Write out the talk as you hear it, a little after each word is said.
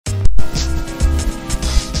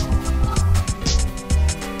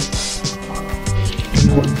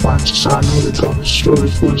one finds I know the cover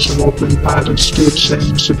stories when some open patterns still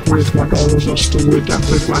saying secret what all of us to wait and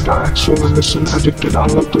break my diet. So listen, addicted, I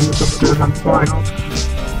love them with a fear I'm fine.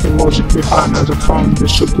 The logic behind as I found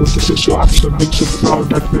this so good, this is your answer, makes you proud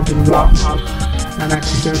that we didn't laugh. An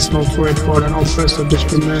accident's no threat for an oppressor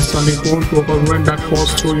discrimination. It won't overrun that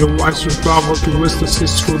falls through your voice. You travel to west the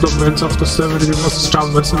seas through the vents of the 7 rivers, star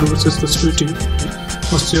vessel which is the city.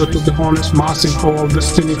 Was here to the honest, massing for all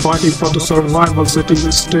destiny, fighting for the survival, setting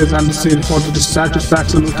the stage and the scene for the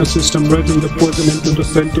dissatisfaction with the system, raising the poison into the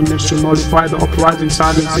sentiments to nullify the uprising,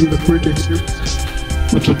 silencing the critics.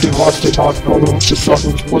 With a devastated heart problems to solve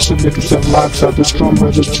with possibility to save lives at the strong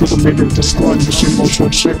measures through the medium, destroying the symbols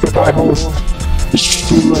with sacred I hold.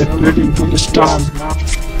 It's too late, leading to this time.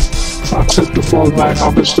 Accept to fall back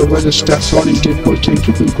against the resistance, running deep within,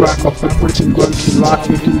 keeping track of everything going through life,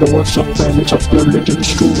 making the words of pain, it's of the legend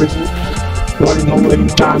story. Running away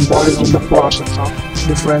in time, bodies in the past.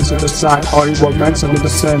 Difference in the side, horrible mentioned in the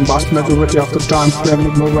same, vast majority of the time,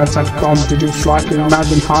 frame ignorance and calm. Did you slightly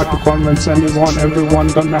imagine how to convince anyone, everyone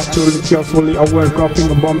done naturally, carefully aware,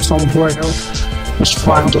 dropping a bomb somewhere? It's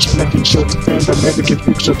fine, just making sure to paint a negative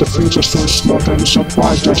picture of the future, so it's not any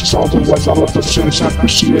surprise that it's otherwise a lot of sense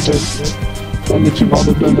appreciated. Anything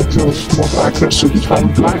other than the truth, more aggressive,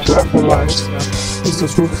 behind blind to apparize. It's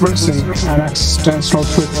just refreshing, an existential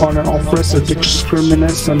threat for an oppressor,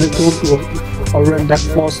 discrimination, it won't work. A rain that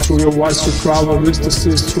falls through your voice to travel with the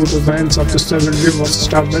seas through the veins of the 7 rivers,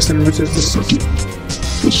 star vessel which is the city.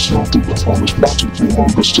 This is not the performance marching through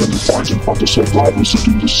understanding, fighting for the survival,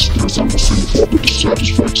 sitting the stress and the feeling for the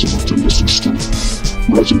dissatisfaction of the lessons to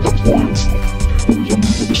raising the point. There is a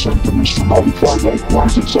need for the sentiments to nullify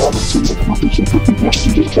likewise in silence in the critics of the lost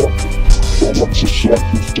in the talk. For once a self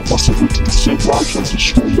with the possibility to save lives and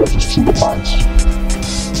destroy others through the minds.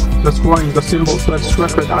 Destroying the symbols that's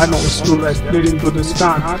record, I know it's too late, leading to this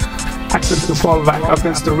time. Accept to fall back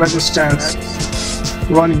against the resistance.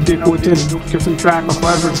 Running deep within, keeping track of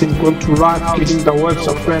everything, going through life, getting the words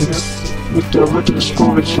of friends. With the written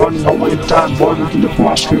stories running away in time, boiling in the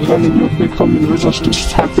past, revealing your becoming resistance,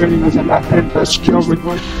 happening with an ahead that's cured.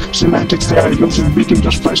 Semantics they are using, beating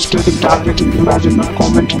just by stating, targeting, imagining,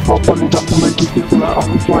 commenting, properly documenting. People are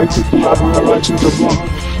occupying, people are realizing the wrong.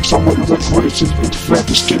 Someone is acknowledging with threat,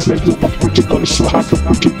 escape like the critical, so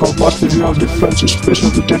hypercritical, what's the real difference,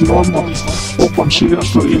 especially the normal. Open,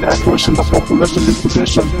 seriously, inaccuracy in the population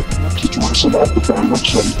reputation. Situation of the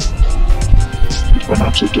dimension. When I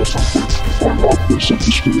take that from quick, for all person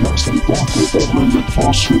experience and going through that really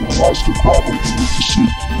fast through the lies to problem you need to see.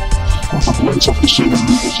 With the blades of the 7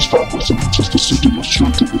 rivers established and just the city of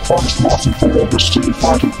truth to be honest, marching for all this city,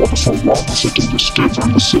 fighting for the survival, setting the stage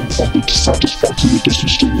and the sin of the dissatisfaction with the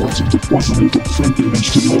system, rising the poison into thinking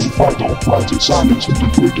to nullify the uprising, silence and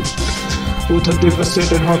degrading. With a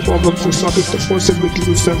devastated heart problem to solve it, the possibility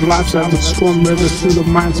to save lives and the strong measures through the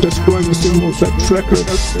minds, destroying the symbols that record.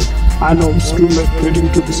 I know it's too late,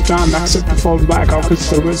 leading to this time, accept to fall back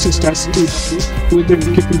against the resistance deep within,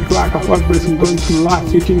 keeping track of everything going through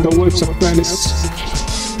life, hitting the waves of Venice.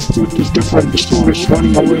 With this different stories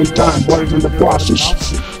running away in time, buried in the process.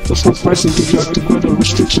 It's refreshing to hear together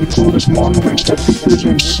restriction through this monuments that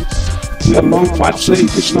represents. We are long fight saying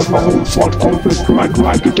it's not my own fault, conflict,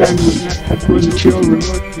 right, get angry, at present theory.